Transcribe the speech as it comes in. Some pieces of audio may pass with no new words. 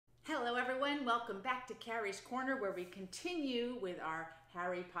welcome back to Carrie's Corner, where we continue with our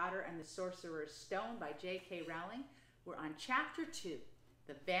Harry Potter and the Sorcerer's Stone by J.K. Rowling. We're on Chapter 2,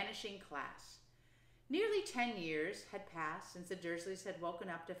 The Vanishing Class. Nearly 10 years had passed since the Dursleys had woken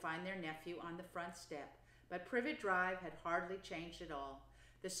up to find their nephew on the front step, but Privet Drive had hardly changed at all.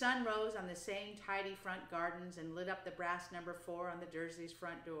 The sun rose on the same tidy front gardens and lit up the brass number 4 on the Dursleys'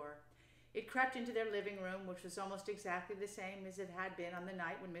 front door. It crept into their living room, which was almost exactly the same as it had been on the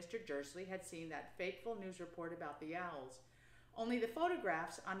night when Mr. Dursley had seen that fateful news report about the owls. Only the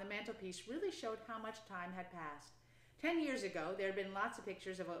photographs on the mantelpiece really showed how much time had passed. 10 years ago, there had been lots of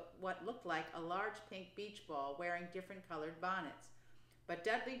pictures of what looked like a large pink beach ball wearing different colored bonnets. But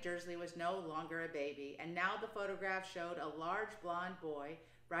Dudley Dursley was no longer a baby, and now the photograph showed a large blonde boy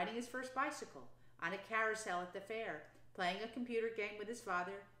riding his first bicycle on a carousel at the fair, playing a computer game with his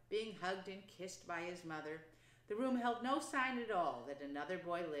father, being hugged and kissed by his mother. The room held no sign at all that another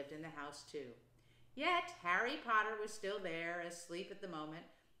boy lived in the house too. Yet Harry Potter was still there, asleep at the moment,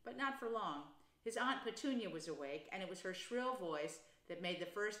 but not for long. His Aunt Petunia was awake, and it was her shrill voice that made the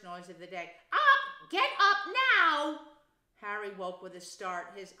first noise of the day. "Up! Get up now!" Harry woke with a start.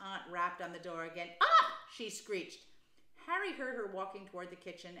 His aunt rapped on the door again. "Up!" she screeched. Harry heard her walking toward the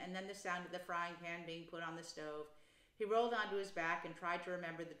kitchen, and then the sound of the frying pan being put on the stove. He rolled onto his back and tried to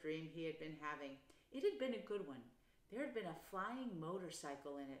remember the dream he had been having. It had been a good one. There had been a flying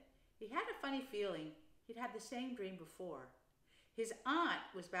motorcycle in it. He had a funny feeling he'd had the same dream before. His aunt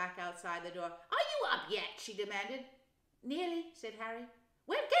was back outside the door. "Are you up yet?" she demanded. "Nearly," said Harry.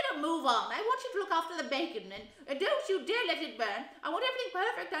 "Well, get a move on. I want you to look after the bacon, and don't you dare let it burn. I want everything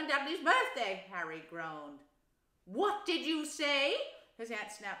perfect on Dudley's birthday," Harry groaned. "What did you say?" His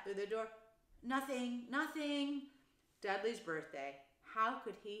aunt snapped through the door. Nothing. Dudley's birthday. How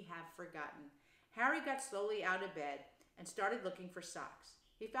could he have forgotten? Harry got slowly out of bed and started looking for socks.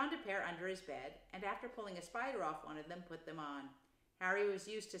 He found a pair under his bed, and after pulling a spider off one of them, put them on. Harry was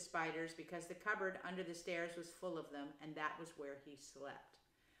used to spiders because the cupboard under the stairs was full of them, and that was where he slept.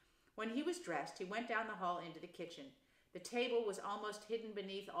 When he was dressed, he went down the hall into the kitchen. The table was almost hidden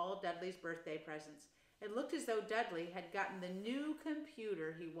beneath all Dudley's birthday presents. It looked as though Dudley had gotten the new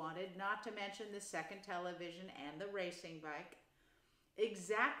computer he wanted, not to mention the second television and the racing bike.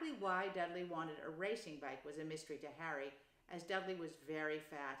 Exactly why Dudley wanted a racing bike was a mystery to Harry, as Dudley was very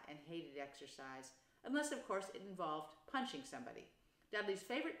fat and hated exercise, unless, of course, it involved punching somebody. Dudley's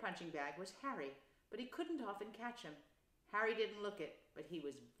favorite punching bag was Harry, but he couldn't often catch him. Harry didn't look it, but he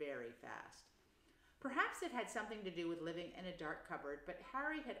was very fast. Perhaps it had something to do with living in a dark cupboard, but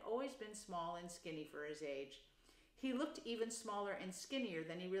Harry had always been small and skinny for his age. He looked even smaller and skinnier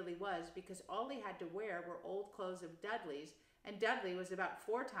than he really was because all he had to wear were old clothes of Dudley's, and Dudley was about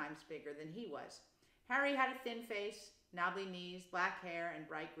 4 times bigger than he was. Harry had a thin face, knobbly knees, black hair, and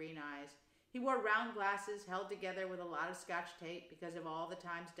bright green eyes. He wore round glasses held together with a lot of Scotch tape because of all the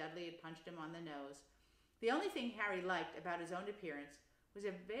times Dudley had punched him on the nose. The only thing Harry liked about his own appearance was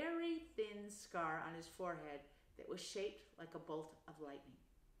a very thin scar on his forehead that was shaped like a bolt of lightning.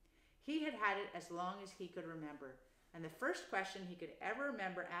 He had had it as long as he could remember, and the first question he could ever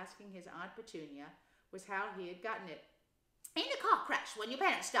remember asking his Aunt Petunia was how he had gotten it. "In a car crash when your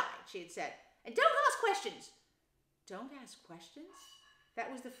parents died," she had said, "and don't ask questions." Don't ask questions? That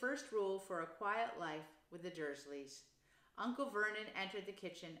was the first rule for a quiet life with the Dursleys. Uncle Vernon entered the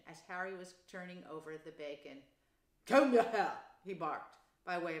kitchen as Harry was turning over the bacon. "Come here," he barked,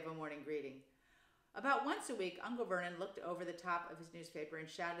 by way of a morning greeting. About once a week, Uncle Vernon looked over the top of his newspaper and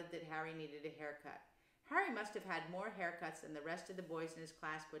shouted that Harry needed a haircut. Harry must have had more haircuts than the rest of the boys in his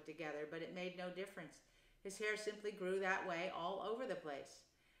class put together, but it made no difference. His hair simply grew that way all over the place.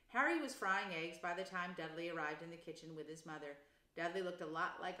 Harry was frying eggs by the time Dudley arrived in the kitchen with his mother. Dudley looked a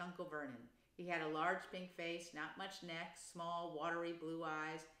lot like Uncle Vernon. He had a large pink face, not much neck, small, watery blue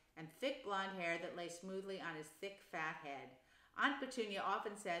eyes, and thick blonde hair that lay smoothly on his thick, fat head. Aunt Petunia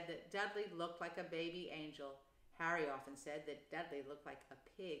often said that Dudley looked like a baby angel. Harry often said that Dudley looked like a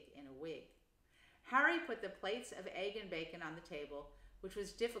pig in a wig. Harry put the plates of egg and bacon on the table, which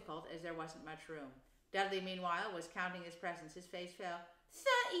was difficult as there wasn't much room. Dudley, meanwhile, was counting his presents. His face fell.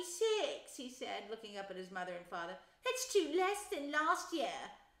 36, he said, looking up at his mother and father. "That's 2 less than last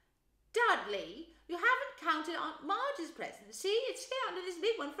year." "Dudley, you haven't counted Aunt Marge's presents. See, it's here under this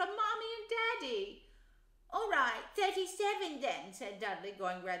big one from Mommy and Daddy." "All right, 37 then," said Dudley,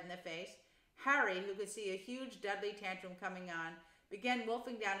 going red in the face. Harry, who could see a huge Dudley tantrum coming on, began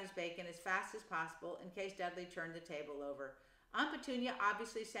wolfing down his bacon as fast as possible in case Dudley turned the table over. Aunt Petunia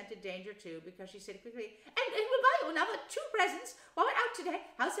obviously scented danger too because she said quickly, and we'll buy you another 2 presents while we're out today.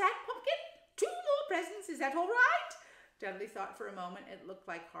 How's that, Pumpkin? 2 more presents, is that all right?" Dudley thought for a moment. It looked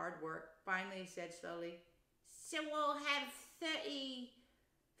like hard work. Finally, he said slowly, "So we'll have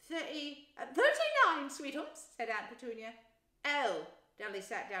 39, sweetums," said Aunt Petunia. "Oh," Dudley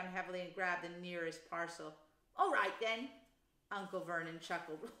sat down heavily and grabbed the nearest parcel. "All right, then." Uncle Vernon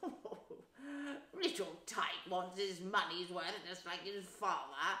chuckled. "Little Tyke wants his money's worth just like his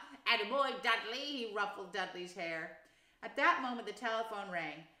father. Attaboy, Dudley," he ruffled Dudley's hair. At that moment, the telephone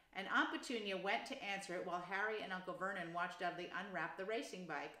rang, and Aunt Petunia went to answer it while Harry and Uncle Vernon watched Dudley unwrap the racing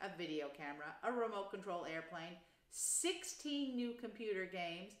bike, a video camera, a remote control airplane, 16 new computer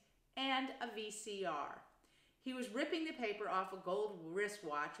games, and a VCR. He was ripping the paper off a gold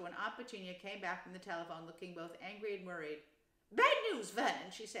wristwatch when Aunt Petunia came back from the telephone looking both angry and worried. "Bad news,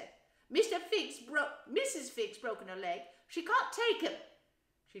 Vernon," she said. Mrs. Figg's broken her leg. She can't take him."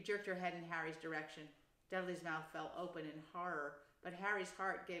 She jerked her head in Harry's direction. Dudley's mouth fell open in horror, but Harry's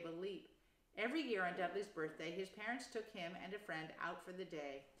heart gave a leap. Every year on Dudley's birthday, his parents took him and a friend out for the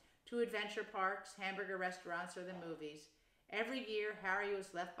day, to adventure parks, hamburger restaurants, or the movies. Every year, Harry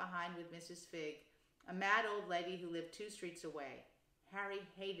was left behind with Mrs. Figg, a mad old lady who lived 2 streets away. Harry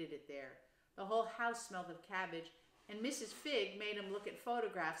hated it there. The whole house smelled of cabbage, and Mrs. Figg made him look at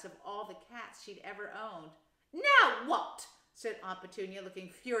photographs of all the cats she'd ever owned. "Now what?" said Aunt Petunia, looking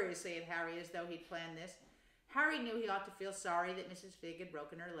furiously at Harry as though he'd planned this. Harry knew he ought to feel sorry that Mrs. Figg had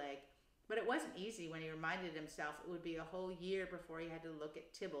broken her leg, but it wasn't easy when he reminded himself it would be a whole year before he had to look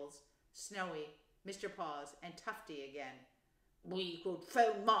at Tibbles, Snowy, Mr. Paws, and Tufty again. "We could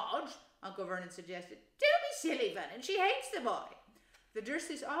phone Marge," Uncle Vernon suggested. "Don't be silly, Vernon. She hates the boy." The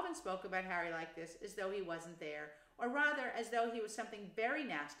Dursleys often spoke about Harry like this, as though he wasn't there, or rather as though he was something very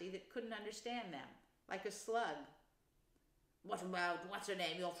nasty that couldn't understand them, like a slug. "What about, what's her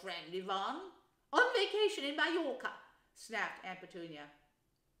name, your friend, Yvonne?" "On vacation in Mallorca," snapped Aunt Petunia.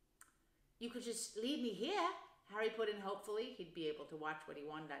 "You could just leave me here," Harry put in hopefully. He'd be able to watch what he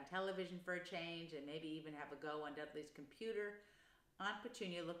wanted on television for a change, and maybe even have a go on Dudley's computer. Aunt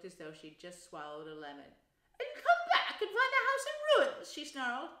Petunia looked as though she'd just swallowed a lemon. "And come back and find the house in ruins," she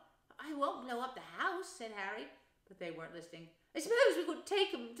snarled. "I won't blow up the house," said Harry, but they weren't listening. "I suppose we could take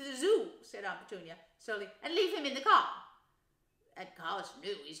him to the zoo," said Aunt Petunia slowly, "and leave him in the car." "That car's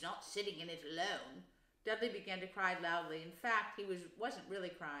new. He's not sitting in it alone." Dudley began to cry loudly. In fact, he wasn't really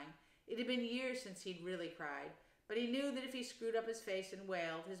crying. It had been years since he'd really cried, but he knew that if he screwed up his face and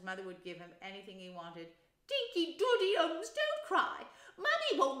wailed, his mother would give him anything he wanted. "Dinky Doddy-ums, don't cry.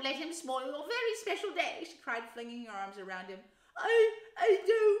 Mummy won't let him spoil your very special day," she cried, flinging her arms around him. I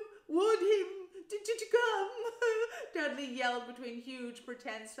don't want him to come," Dudley yelled between huge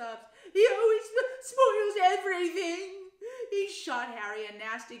pretend sobs. "He always spoils everything." He shot Harry a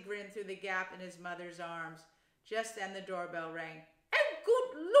nasty grin through the gap in his mother's arms. Just then the doorbell rang. "Oh,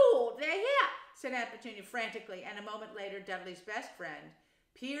 good Lord, they're here," said Aunt Petunia frantically, and a moment later Dudley's best friend,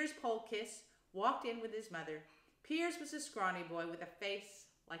 Piers Polkiss, walked in with his mother. Piers was a scrawny boy with a face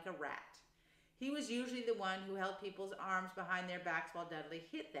like a rat. He was usually the one who held people's arms behind their backs while Dudley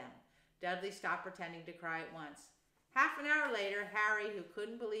hit them. Dudley stopped pretending to cry at once. Half an hour later, Harry, who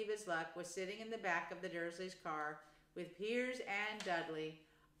couldn't believe his luck, was sitting in the back of the Dursleys' car with Piers and Dudley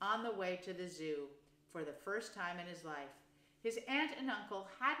on the way to the zoo for the first time in his life. His aunt and uncle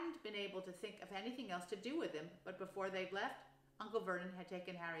hadn't been able to think of anything else to do with him, but before they'd left, Uncle Vernon had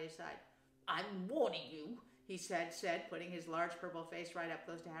taken Harry aside. "I'm warning you," he said, putting his large purple face right up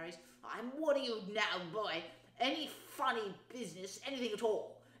close to Harry's. "I'm warning you now, boy. Any funny business, anything at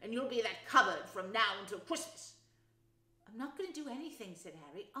all, and you'll be in that cupboard from now until Christmas." "I'm not going to do anything," said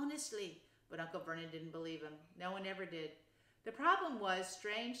Harry, "honestly." But Uncle Vernon didn't believe him. No one ever did. The problem was,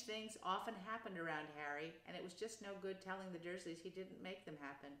 strange things often happened around Harry, and it was just no good telling the Dursleys he didn't make them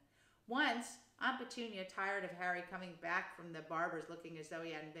happen. Once, Aunt Petunia, tired of Harry coming back from the barber's looking as though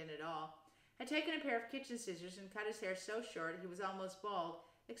he hadn't been at all, had taken a pair of kitchen scissors and cut his hair so short he was almost bald,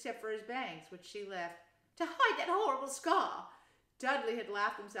 except for his bangs, which she left to hide that horrible scar. Dudley had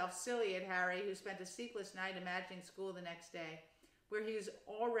laughed himself silly at Harry, who spent a sleepless night imagining school the next day, where he was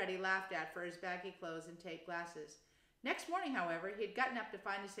already laughed at for his baggy clothes and taped glasses. Next morning, however, he had gotten up to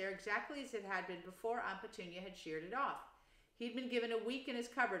find his hair exactly as it had been before Aunt Petunia had sheared it off. He'd been given a week in his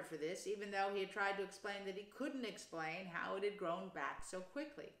cupboard for this, even though he had tried to explain that he couldn't explain how it had grown back so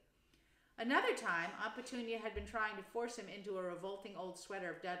quickly. Another time, Aunt Petunia had been trying to force him into a revolting old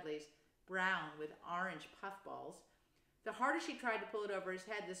sweater of Dudley's, brown with orange puffballs. The harder she tried to pull it over his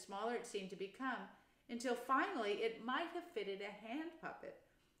head, the smaller it seemed to become, until finally it might have fitted a hand puppet,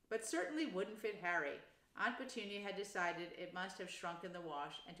 but certainly wouldn't fit Harry. Aunt Petunia had decided it must have shrunk in the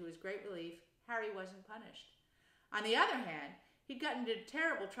wash, and to his great relief, Harry wasn't punished. On the other hand, he'd gotten into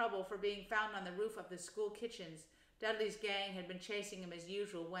terrible trouble for being found on the roof of the school kitchens, Dudley's gang had been chasing him as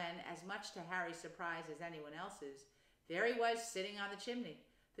usual when, as much to Harry's surprise as anyone else's, there he was sitting on the chimney.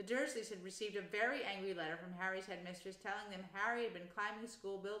 The Dursleys had received a very angry letter from Harry's headmistress telling them Harry had been climbing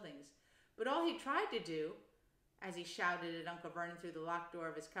school buildings. But all he tried to do, as he shouted at Uncle Vernon through the locked door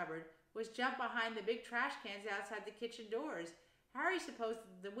of his cupboard, was jump behind the big trash cans outside the kitchen doors. Harry supposed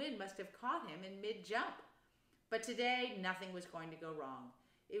the wind must have caught him in mid-jump. But today, nothing was going to go wrong.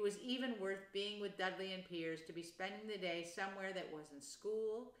 It was even worth being with Dudley and Piers to be spending the day somewhere that wasn't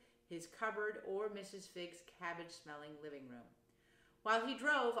school, his cupboard, or Mrs. Figg's cabbage-smelling living room. While he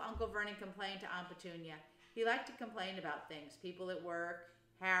drove, Uncle Vernon complained to Aunt Petunia. He liked to complain about things. People at work,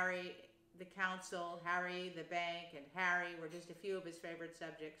 Harry, the council, Harry, the bank, and Harry were just a few of his favorite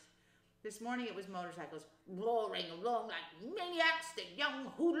subjects. This morning it was motorcycles, roaring along like maniacs, the young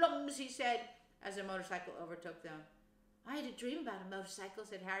hoodlums, he said, as a motorcycle overtook them. I had a dream about a motorcycle,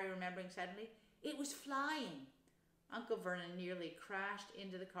 said Harry, remembering suddenly. It was flying. Uncle Vernon nearly crashed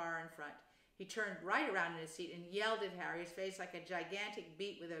into the car in front. He turned right around in his seat and yelled at Harry, his face like a gigantic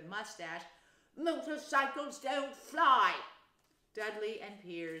beet with a mustache. Motorcycles don't fly! Dudley and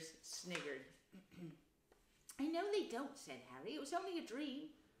Piers sniggered. I know they don't, said Harry. It was only a dream.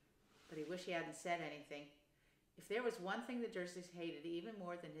 But he wished he hadn't said anything. If there was one thing the Dursleys hated even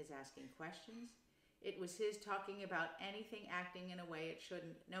more than his asking questions, it was his talking about anything acting in a way it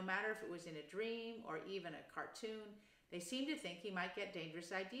shouldn't. No matter if it was in a dream or even a cartoon, they seemed to think he might get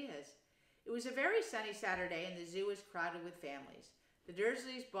dangerous ideas. It was a very sunny Saturday and the zoo was crowded with families. The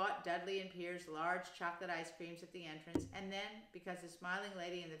Dursleys bought Dudley and Piers large chocolate ice creams at the entrance, and then, because the smiling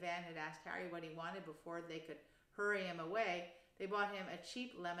lady in the van had asked Harry what he wanted before they could hurry him away, they bought him a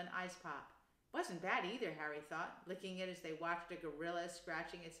cheap lemon ice pop. Wasn't bad either, Harry thought, licking it as they watched a gorilla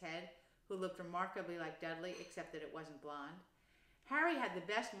scratching its head, who looked remarkably like Dudley, except that it wasn't blonde. Harry had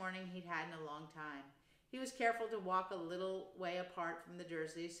the best morning he'd had in a long time. He was careful to walk a little way apart from the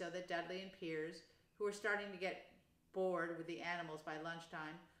Dursleys so that Dudley and Piers, who were starting to get bored with the animals by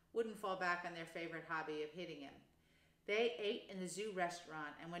lunchtime, wouldn't fall back on their favorite hobby of hitting him. They ate in the zoo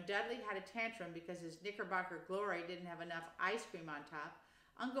restaurant, and when Dudley had a tantrum because his Knickerbocker Glory didn't have enough ice cream on top,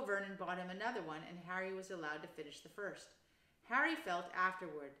 Uncle Vernon bought him another one, and Harry was allowed to finish the first. Harry felt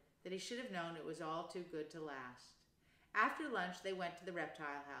afterward that he should have known it was all too good to last. After lunch, they went to the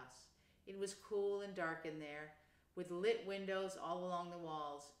reptile house. It was cool and dark in there, with lit windows all along the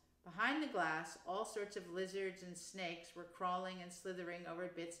walls. Behind the glass, all sorts of lizards and snakes were crawling and slithering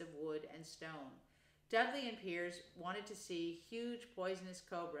over bits of wood and stone. Dudley and Piers wanted to see huge poisonous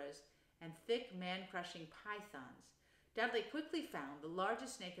cobras and thick man-crushing pythons. Dudley quickly found the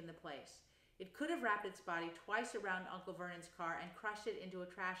largest snake in the place. It could have wrapped its body twice around Uncle Vernon's car and crushed it into a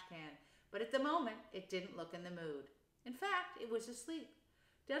trash can, but at the moment it didn't look in the mood. In fact, it was asleep.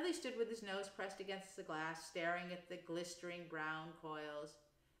 Dudley stood with his nose pressed against the glass, staring at the glistering brown coils.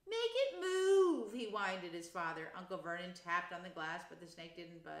 Make it move, he whined at his father. Uncle Vernon tapped on the glass, but the snake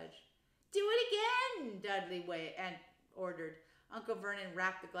didn't budge. Do it again, Dudley ordered. Uncle Vernon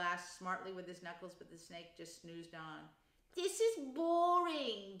rapped the glass smartly with his knuckles, but the snake just snoozed on. This is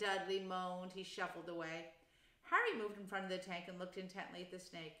boring, Dudley moaned. He shuffled away. Harry moved in front of the tank and looked intently at the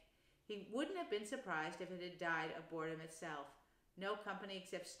snake. He wouldn't have been surprised if it had died of boredom itself. No company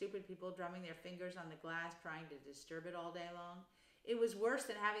except stupid people drumming their fingers on the glass trying to disturb it all day long. It was worse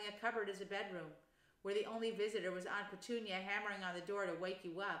than having a cupboard as a bedroom, where the only visitor was Aunt Petunia hammering on the door to wake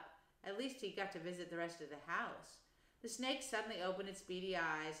you up. At least he got to visit the rest of the house. The snake suddenly opened its beady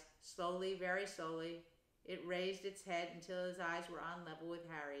eyes. Slowly, very slowly, it raised its head until his eyes were on level with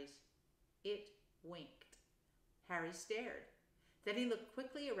Harry's. It winked. Harry stared. Then he looked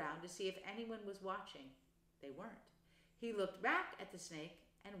quickly around to see if anyone was watching. They weren't. He looked back at the snake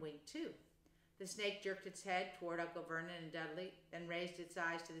and winked too. The snake jerked its head toward Uncle Vernon and Dudley, then raised its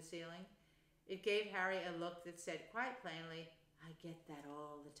eyes to the ceiling. It gave Harry a look that said quite plainly, I get that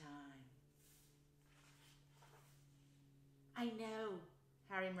all the time. I know,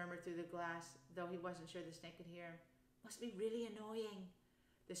 Harry murmured through the glass, though he wasn't sure the snake could hear him. Must be really annoying.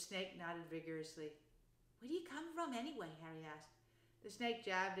 The snake nodded vigorously. Where do you come from anyway? Harry asked. The snake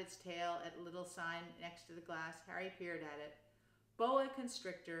jabbed its tail at a little sign next to the glass. Harry peered at it. Boa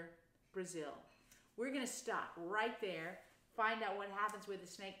constrictor, Brazil. We're going to stop right there, find out what happens with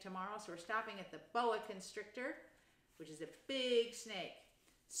the snake tomorrow. So we're stopping at the boa constrictor, which is a big snake.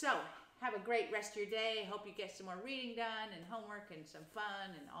 So have a great rest of your day. Hope you get some more reading done and homework and some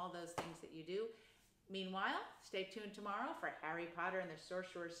fun and all those things that you do. Meanwhile, stay tuned tomorrow for Harry Potter and the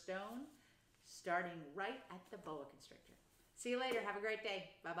Sorcerer's Stone, starting right at the boa constrictor. See you later. Have a great day.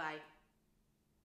 Bye-bye.